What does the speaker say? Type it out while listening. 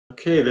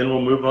Okay, then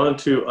we'll move on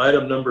to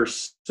item number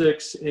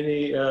 6.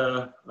 Any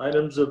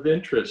items of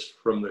interest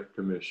from the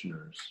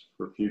commissioners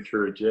for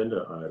future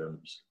agenda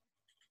items?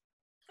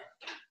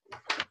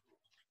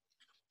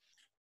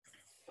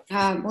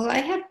 Well, I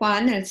had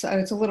one, and it's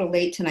a little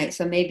late tonight,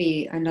 so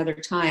maybe another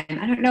time.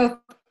 I don't know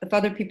if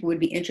other people would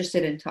be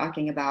interested in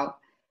talking about,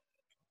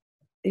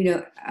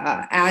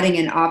 adding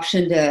an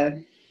option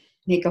to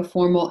make a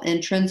formal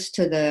entrance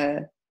to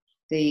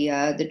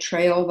the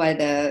trail by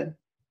the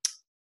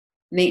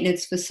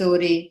maintenance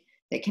facility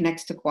that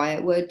connects to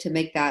Quietwood, to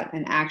make that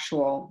an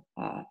actual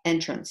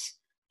entrance.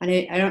 And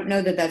I don't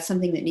know that that's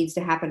something that needs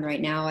to happen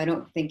right now. I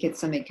don't think it's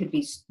something that could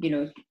be,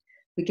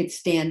 we could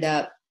stand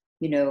up,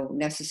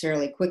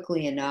 necessarily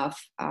quickly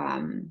enough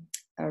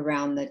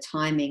around the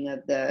timing of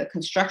the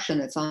construction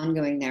that's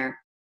ongoing there.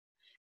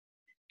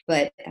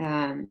 But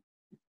I've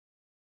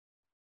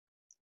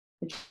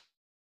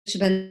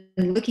been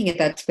looking at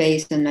that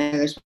space, and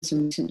there's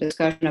been some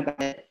discussion about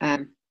it.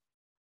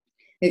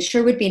 It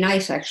sure would be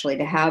nice, actually,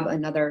 to have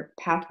another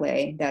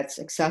pathway that's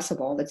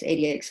accessible, that's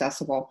ADA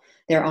accessible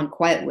there on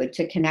Quietwood,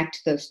 to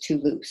connect those two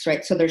loops,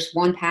 right? So there's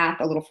one path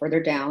a little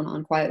further down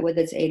on Quietwood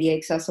that's ADA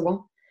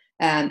accessible.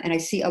 And I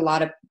see a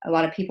lot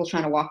of people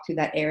trying to walk through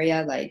that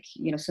area, like,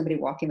 somebody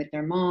walking with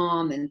their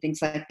mom and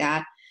things like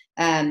that.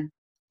 And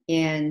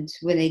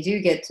when they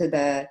do get to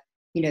the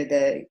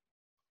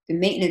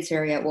maintenance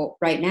area, well,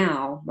 right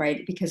now,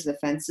 right, because the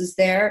fence is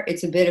there,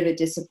 it's a bit of a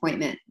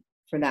disappointment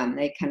for them.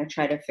 They kind of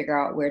try to figure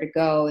out where to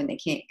go, and they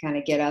can't kind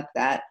of get up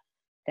that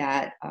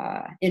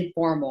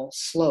informal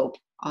slope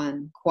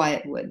on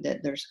Quietwood,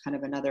 that there's kind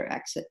of another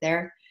exit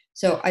there.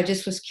 So I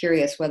just was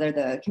curious whether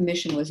the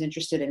commission was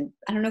interested in,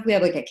 I don't know if we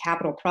have like a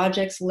capital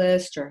projects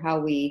list or how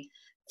we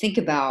think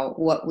about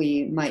what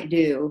we might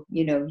do,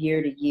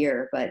 year to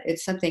year, but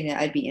it's something that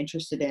I'd be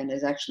interested in,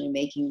 is actually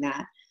making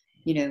that,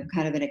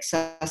 kind of an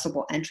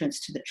accessible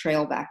entrance to the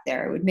trail back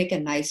there. It would make a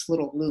nice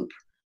little loop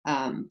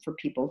for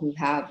people who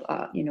have,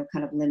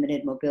 kind of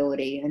limited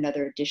mobility.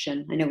 Another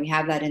addition. I know we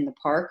have that in the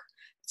park.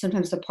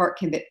 Sometimes the park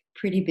can be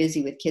pretty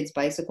busy with kids'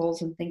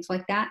 bicycles and things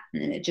like that,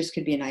 and it just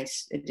could be a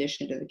nice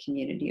addition to the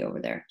community over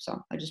there.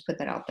 So I just put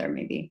that out there,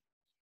 maybe.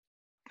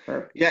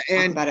 Yeah,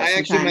 and I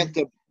actually meant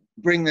to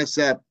bring this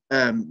up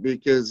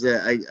because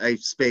I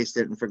spaced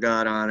it and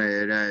forgot on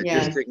it.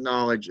 Just to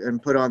acknowledge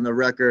and put on the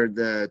record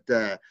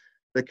that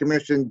the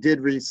commission did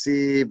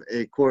receive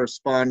a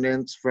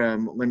correspondence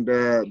from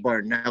Linda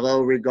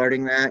Barnello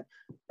regarding that,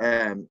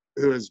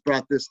 who has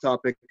brought this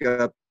topic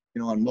up,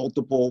 on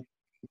multiple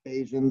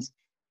occasions.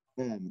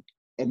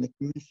 And the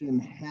commission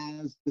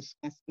has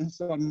discussed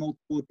this on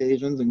multiple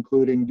occasions,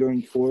 including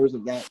during tours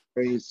of that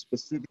very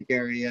specific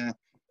area.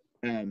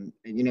 And,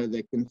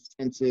 the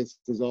consensus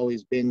has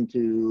always been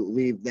to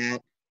leave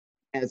that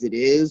as it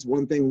is.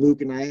 One thing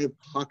Luke and I have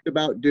talked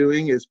about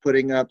doing is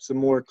putting up some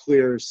more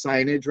clear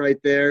signage right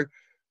there,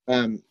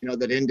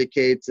 that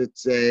indicates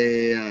it's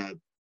a,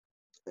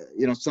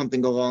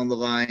 something along the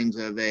lines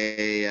of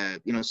a,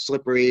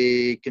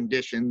 slippery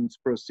conditions,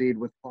 proceed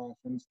with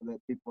caution, so that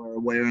people are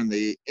aware in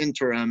the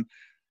interim.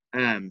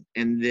 And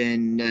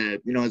then,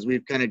 as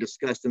we've kind of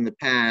discussed in the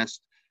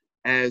past,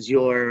 as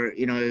you're,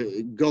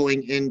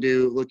 going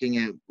into looking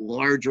at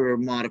larger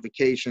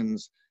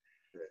modifications,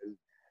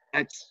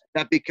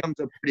 that becomes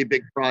a pretty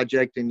big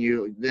project, and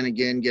you then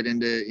again get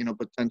into,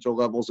 potential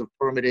levels of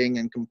permitting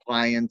and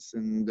compliance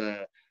and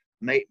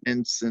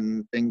maintenance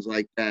and things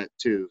like that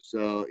too.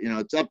 So,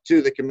 it's up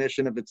to the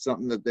commission if it's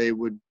something that they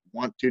would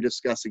want to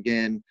discuss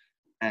again.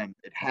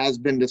 It has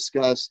been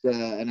discussed,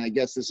 and I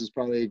guess this is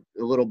probably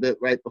a little bit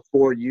right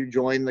before you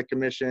joined the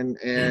commission,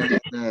 and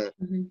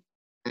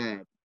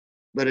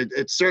but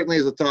it certainly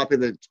is a topic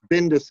that's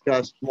been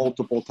discussed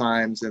multiple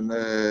times, and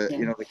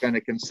the kind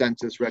of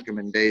consensus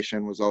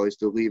recommendation was always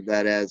to leave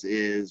that as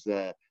is,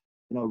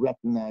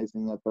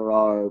 recognizing that there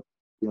are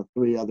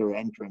 3 other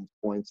entrance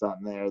points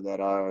on there that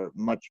are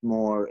much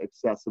more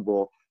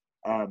accessible.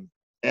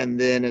 And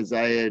then, as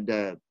I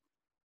had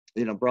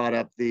brought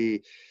up,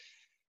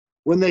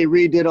 when they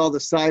redid all the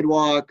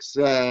sidewalks,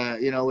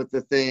 with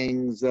the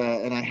things,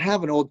 and I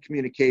have an old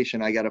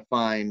communication I got to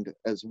find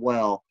as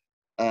well,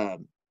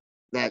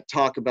 that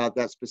talk about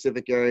that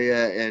specific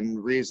area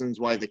and reasons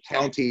why the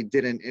county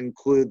didn't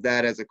include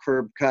that as a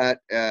curb cut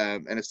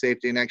and a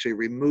safety, and actually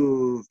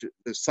removed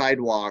the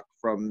sidewalk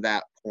from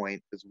that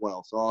point as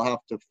well. So I'll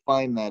have to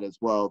find that as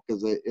well,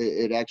 because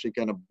it actually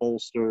kind of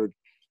bolstered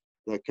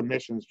the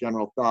commission's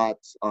general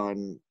thoughts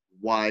on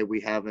why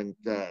we haven't,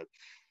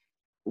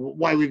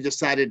 why we've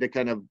decided to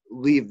kind of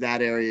leave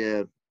that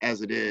area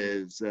as it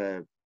is,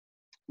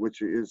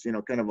 which is,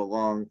 kind of a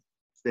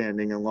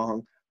long-standing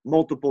and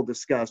multiple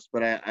discussed,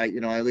 but I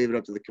leave it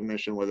up to the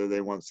commission whether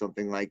they want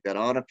something like that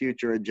on a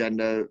future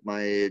agenda.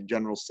 My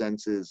general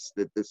sense is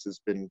that this has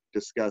been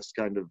discussed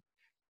kind of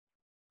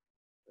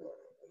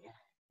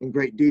in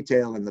great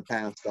detail in the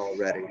past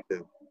already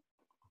too.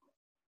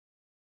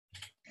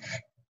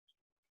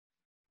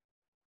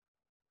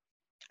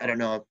 I don't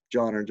know if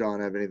John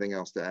have anything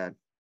else to add.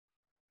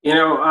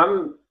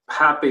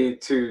 happy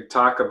to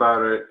talk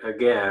about it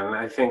again.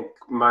 I think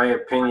my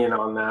opinion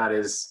on that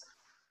is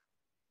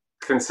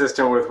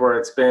consistent with where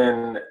it's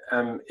been.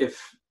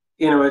 If,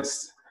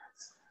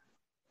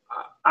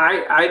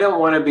 I don't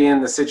want to be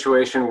in the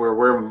situation where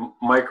we're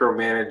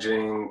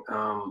micromanaging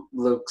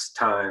Luke's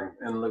time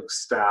and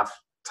Luke's staff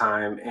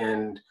time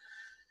and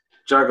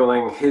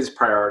juggling his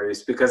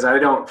priorities, because I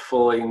don't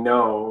fully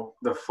know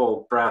the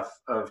full breadth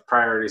of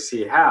priorities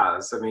he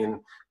has. I mean,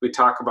 we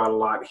talk about a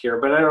lot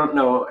here, but I don't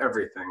know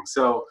everything.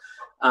 So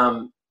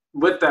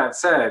with that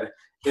said,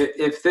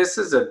 if this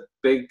is a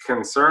big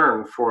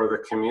concern for the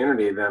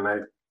community, then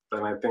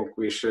I think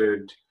we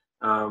should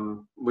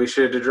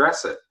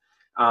address it.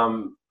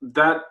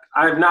 That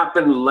I've not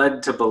been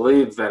led to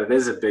believe that it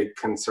is a big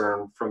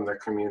concern from the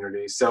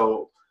community.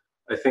 So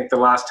I think the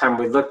last time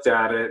we looked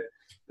at it,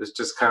 it's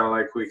just kind of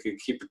like we could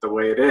keep it the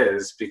way it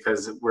is,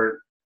 because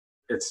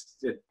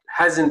it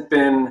hasn't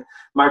been,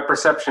 my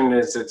perception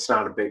is it's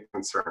not a big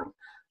concern.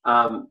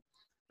 And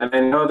I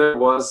know there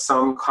was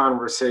some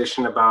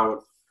conversation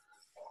about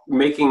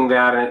making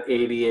that an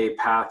ADA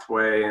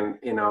pathway, and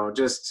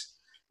just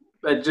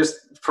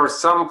for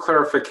some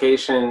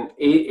clarification,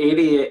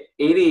 ADA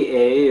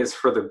is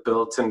for the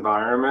built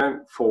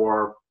environment,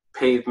 for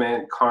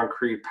pavement,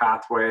 concrete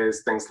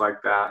pathways, things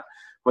like that.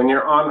 When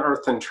you're on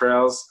earthen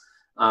trails,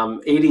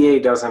 ADA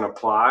doesn't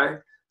apply.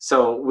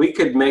 So we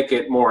could make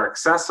it more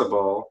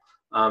accessible,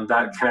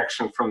 that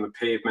connection from the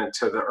pavement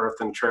to the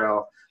earthen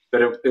trail,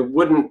 but it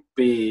wouldn't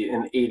be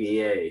an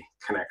ADA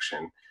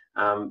connection.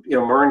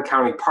 Marin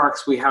County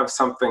Parks, we have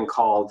something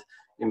called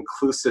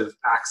Inclusive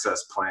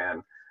Access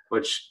Plan,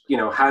 which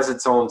has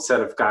its own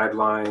set of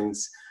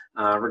guidelines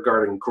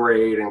regarding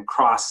grade and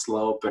cross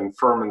slope and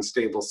firm and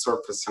stable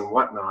surface and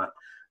whatnot.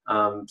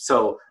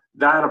 So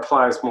that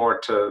applies more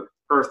to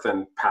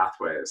earthen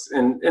pathways,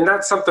 and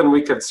that's something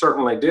we could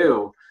certainly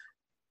do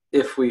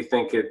if we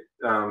think it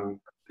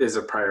is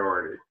a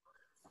priority.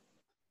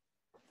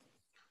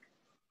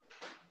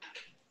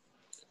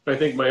 I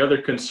think my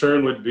other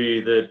concern would be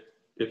that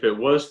if it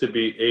was to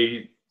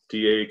be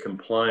ADA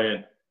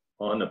compliant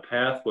on the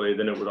pathway,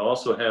 then it would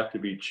also have to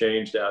be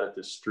changed out at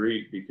the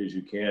street, because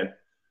you can't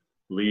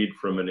lead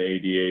from an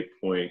ADA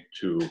point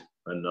to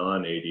a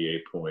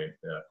non-ADA point.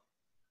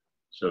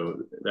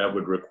 So that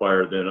would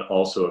require then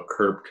also a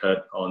curb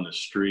cut on the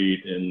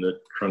street and the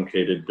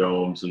truncated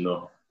domes and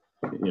the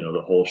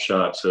whole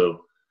shot.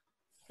 So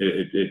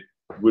it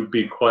would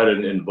be quite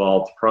an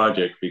involved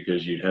project,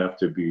 because you'd have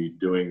to be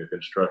doing the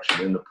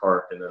construction in the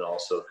park and then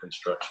also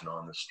construction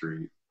on the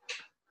street.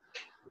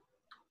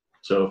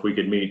 So if we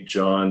could meet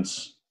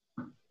John's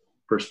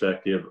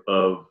perspective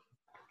of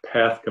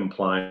path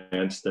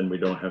compliance, then we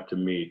don't have to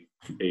meet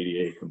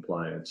ADA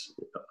compliance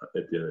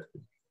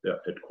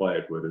at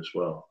Quietwood as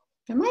well.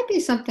 There might be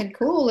something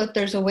cool if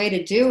there's a way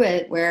to do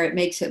it where it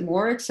makes it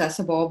more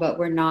accessible, but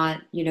we're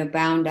not,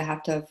 bound to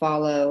have to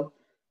follow,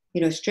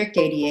 strict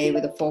ADA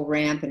with a full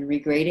ramp and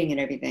regrading and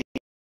everything.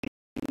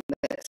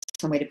 But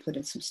some way to put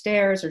in some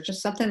stairs or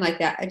just something like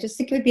that. I just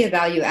think it would be a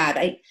value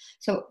add.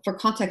 So for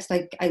context,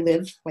 I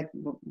live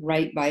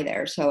right by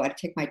there. So I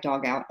take my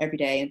dog out every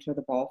day and throw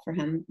the ball for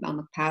him on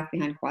the path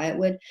behind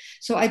Quietwood.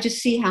 So I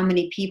just see how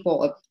many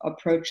people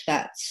approach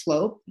that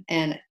slope,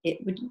 and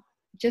it would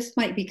just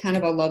might be kind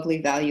of a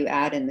lovely value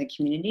add in the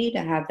community to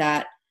have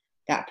that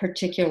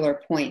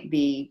particular point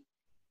be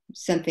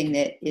something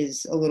that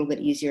is a little bit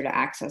easier to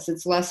access.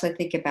 It's less, I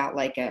think, about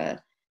like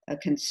a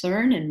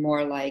concern, and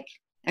more like,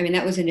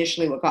 that was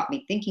initially what got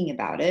me thinking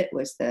about it,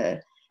 was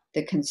the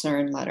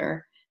concern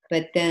letter.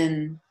 But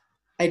then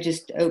I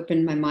just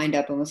opened my mind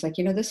up and was like,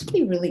 this would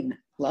be really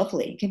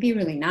lovely. It could be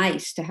really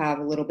nice to have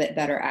a little bit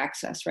better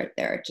access right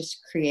there. It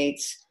just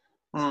creates,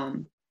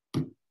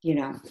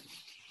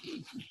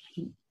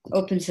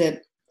 opens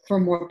it for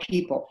more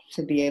people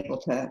to be able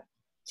to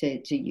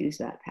use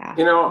that path.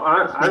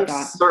 I'm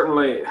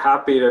certainly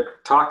happy to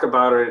talk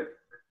about it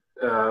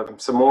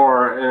some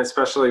more, and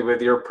especially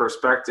with your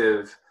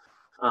perspective.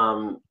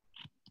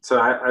 So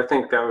I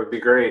think that would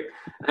be great.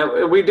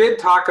 And we did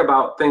talk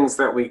about things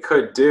that we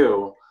could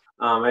do.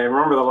 I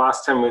remember the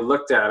last time we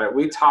looked at it,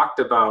 we talked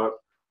about,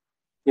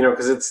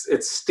 because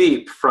it's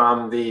steep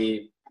from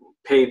the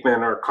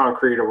pavement or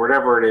concrete or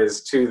whatever it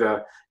is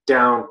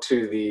down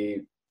to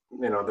the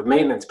the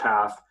maintenance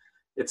path.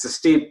 It's a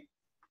steep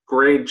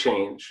grade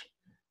change,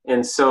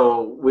 and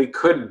so we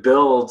could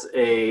build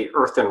a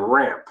earthen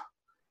ramp,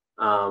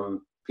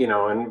 and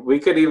we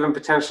could even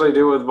potentially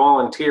do it with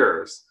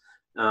volunteers.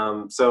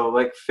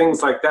 So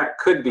things like that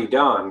could be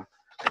done,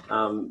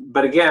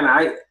 but again,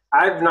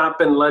 I've not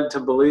been led to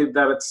believe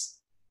that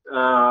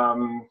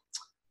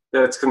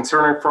it's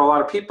concerning for a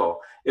lot of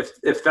people.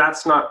 If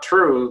that's not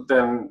true,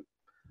 then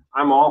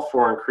I'm all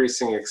for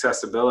increasing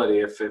accessibility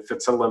if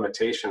it's a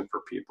limitation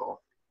for people.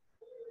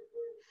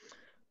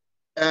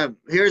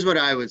 Here's what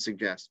I would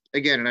suggest.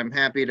 Again, and I'm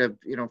happy to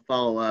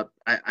follow up.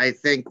 I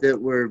think that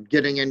we're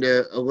getting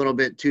into a little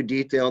bit too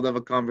detailed of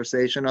a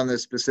conversation on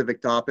this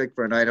specific topic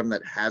for an item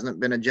that hasn't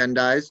been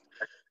agendized.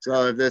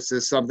 So if this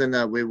is something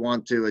that we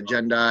want to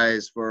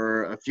agendize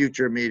for a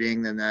future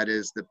meeting, then that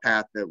is the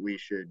path that we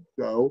should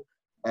go.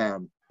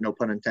 No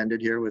pun intended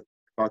here with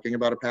talking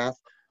about a path.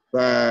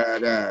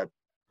 But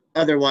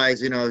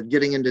otherwise,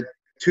 getting into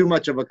too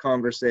much of a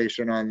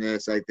conversation on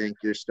this, I think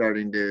you're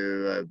starting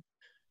to,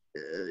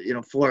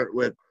 flirt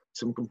with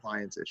some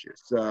compliance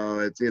issues. So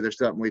it's either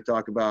something we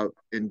talk about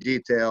in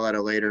detail at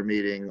a later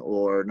meeting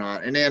or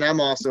not. And then I'm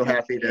also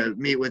happy to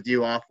meet with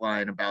you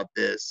offline about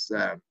this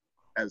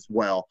as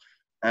well.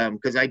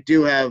 Because I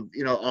do have,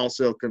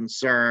 also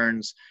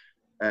concerns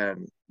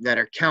that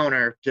are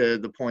counter to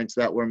the points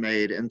that were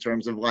made in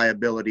terms of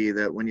liability,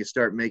 that when you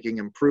start making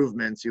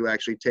improvements, you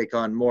actually take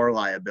on more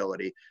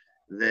liability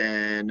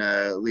than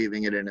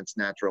leaving it in its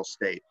natural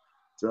state.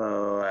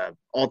 So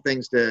all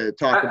things to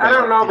talk about. I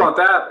don't know about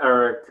that,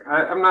 Eric.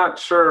 I'm not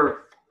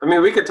sure. I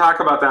mean, we could talk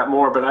about that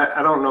more, but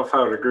I don't know if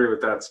I would agree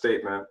with that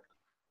statement.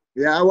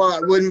 Yeah, well,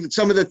 when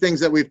some of the things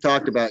that we've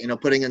talked about,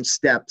 putting in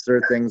steps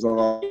or things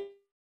along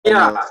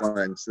those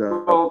lines.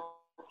 So. Well,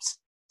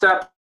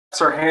 steps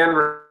are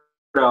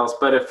handrails,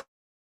 but if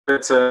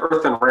it's an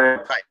earthen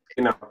ramp, right.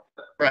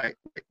 Right.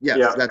 Yes,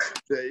 yeah. That's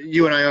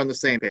you and I are on the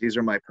same page. These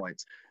are my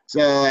points.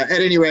 So at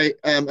any rate,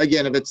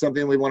 again, if it's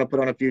something we want to put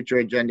on a future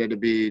agenda to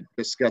be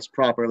discussed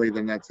properly,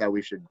 then that's how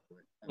we should do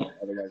it.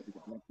 Otherwise, we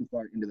get too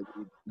far into the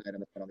weeds tonight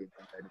on the penalty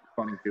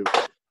responding to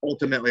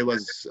ultimately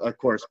was a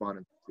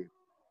correspondence.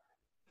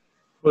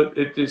 But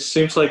it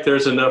seems like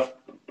there's enough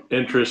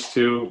interest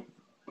to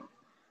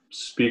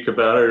speak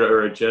about it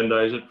or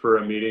agendize it for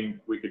a meeting.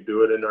 We could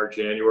do it in our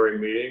January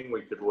meeting.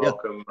 We could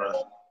welcome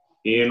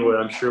Ian,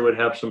 I'm sure would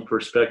have some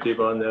perspective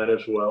on that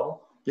as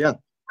well. Yeah.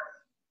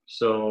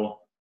 So.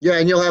 Yeah,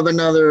 and you'll have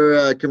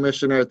another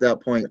commissioner at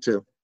that point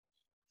too.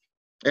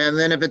 And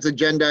then if it's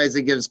agendized,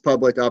 it gives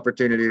public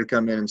opportunity to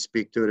come in and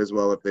speak to it as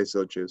well if they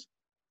so choose.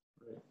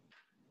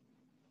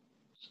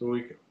 So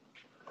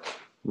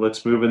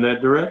let's move in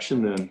that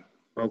direction then.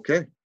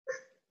 Okay.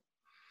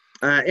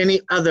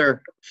 Any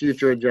other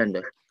future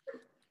agenda?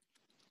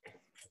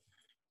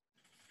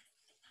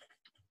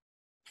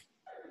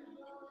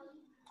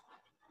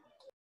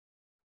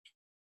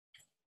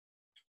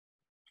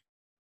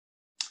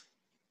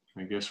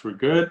 I guess we're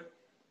good.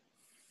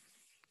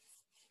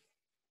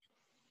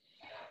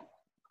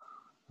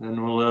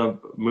 Then we'll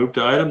move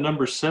to item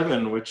number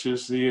 7, which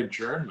is the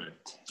adjournment.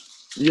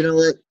 You know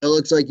what? It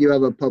looks like you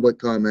have a public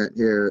comment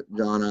here,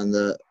 John, on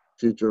the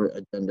future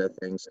agenda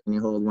things. Can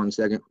you hold 1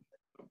 second?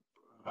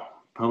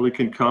 Public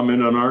can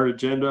comment on our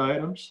agenda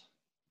items?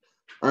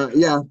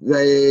 Yeah,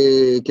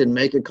 they can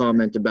make a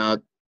comment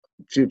about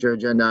future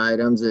agenda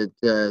items.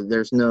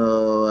 There's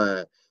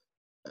no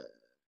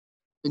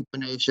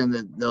inclination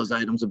that those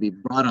items will be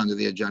brought onto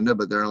the agenda,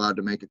 but they're allowed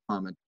to make a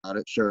comment about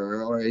it,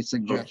 sure, or a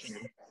suggestion.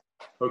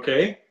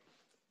 Okay.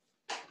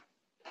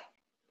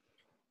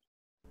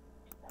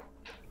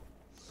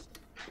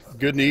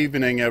 Good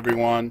evening,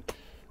 everyone.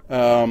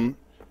 I'm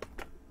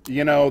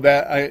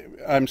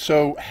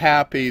so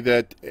happy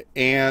that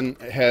Ann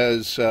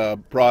has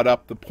brought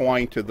up the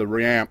point of the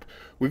ramp.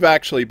 We've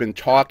actually been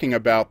talking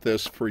about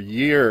this for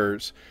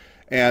years,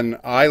 and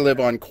I live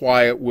on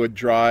Quietwood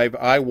Drive.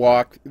 I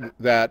walk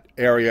that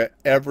area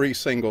every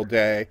single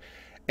day,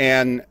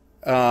 and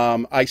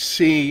I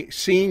see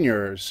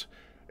seniors,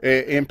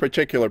 in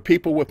particular,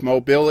 people with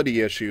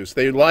mobility issues.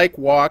 They like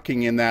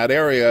walking in that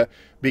area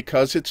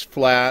because it's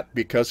flat,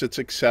 because it's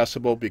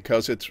accessible,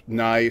 because it's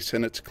nice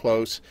and it's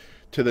close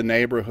to the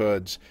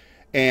neighborhoods.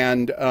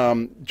 And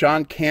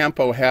John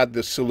Campo had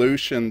the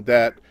solution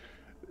that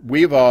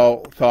we've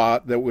all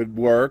thought that would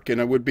work, and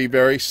it would be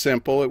very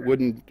simple. It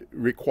wouldn't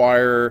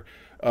require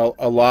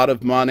a lot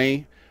of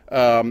money,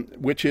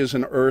 which is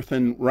an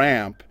earthen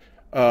ramp,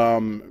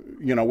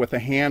 with a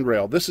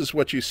handrail. This is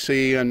what you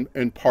see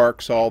in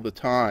parks all the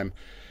time.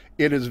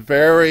 It is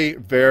very,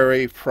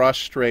 very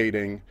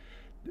frustrating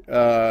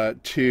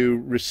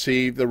to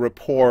receive the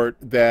report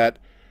that,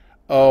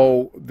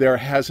 there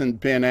hasn't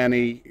been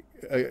any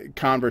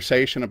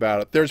conversation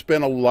about it. There's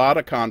been a lot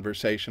of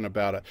conversation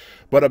about it,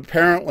 but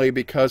apparently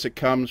because it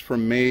comes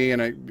from me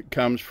and it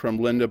comes from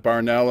Linda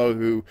Barnello,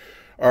 who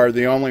are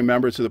the only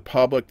members of the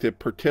public that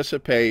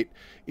participate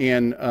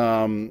in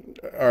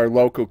our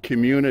local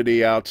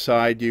community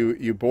outside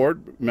you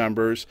board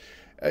members,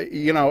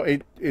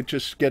 it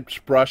just gets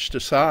brushed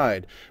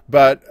aside.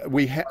 But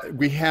we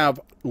have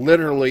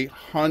literally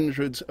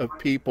hundreds of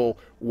people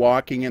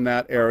walking in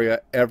that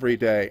area every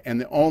day,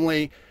 and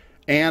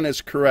Ann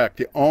is correct,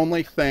 the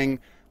only thing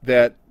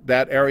that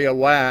area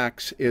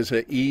lacks is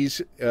an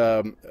ease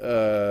and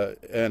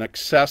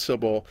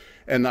accessible,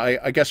 and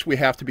I guess we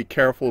have to be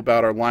careful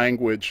about our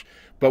language,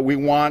 but we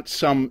want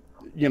someone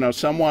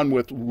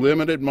with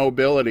limited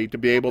mobility to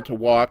be able to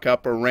walk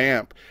up a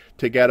ramp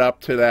to get up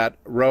to that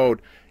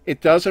road.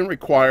 It doesn't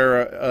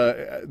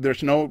require,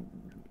 there's no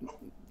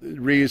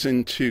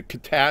reason to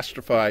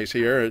catastrophize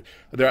here.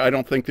 I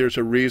don't think there's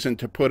a reason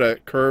to put a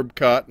curb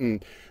cut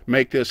and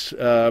make this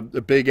a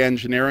big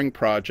engineering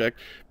project.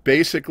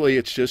 Basically,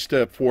 it's just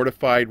a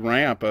fortified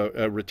ramp,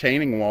 a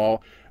retaining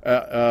wall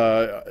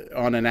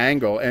on an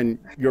angle. And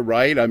you're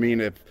right. I mean,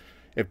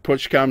 if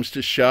push comes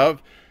to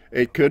shove,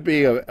 it could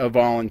be a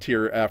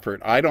volunteer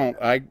effort.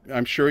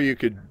 I'm sure you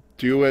could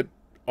do it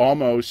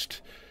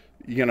almost,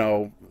 you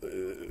know,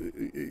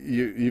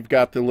 you've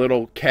got the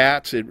little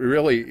cats. It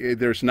really,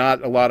 there's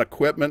not a lot of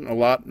equipment,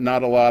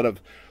 not a lot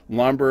of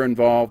lumber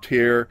involved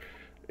here.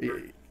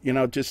 You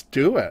know, just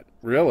do it,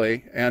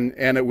 really, and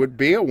it would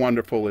be a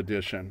wonderful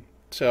addition.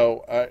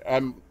 So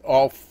I'm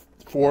all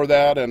for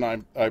that, and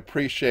I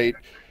appreciate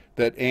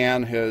that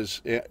Ann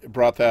has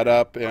brought that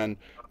up, and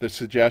the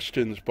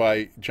suggestions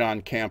by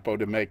John Campo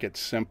to make it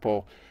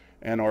simple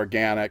and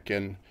organic.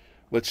 And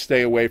let's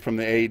stay away from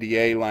the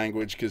ADA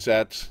language, because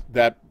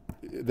that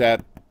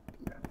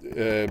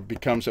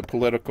becomes a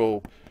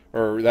political,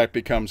 or that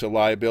becomes a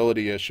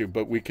liability issue.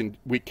 But we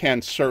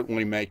can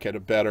certainly make it a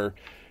better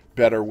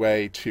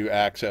way to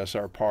access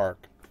our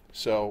park.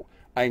 So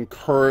I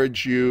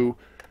encourage you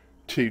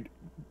to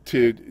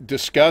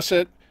discuss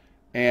it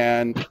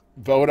and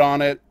vote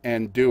on it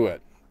and do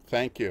it.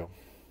 Thank you.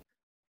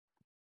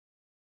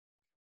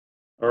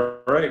 All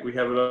right, we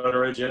have it on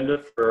our agenda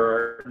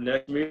for our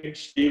next meeting,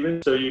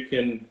 Stephen, so you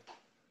can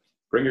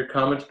bring your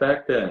comments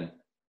back then.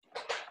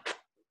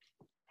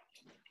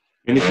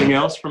 Anything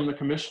else from the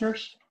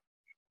commissioners?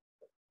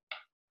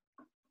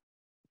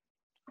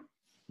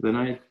 Then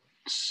I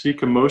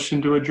seek a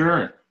motion to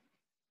adjourn.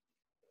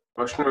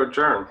 Motion to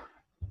adjourn.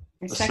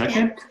 A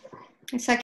second? A second.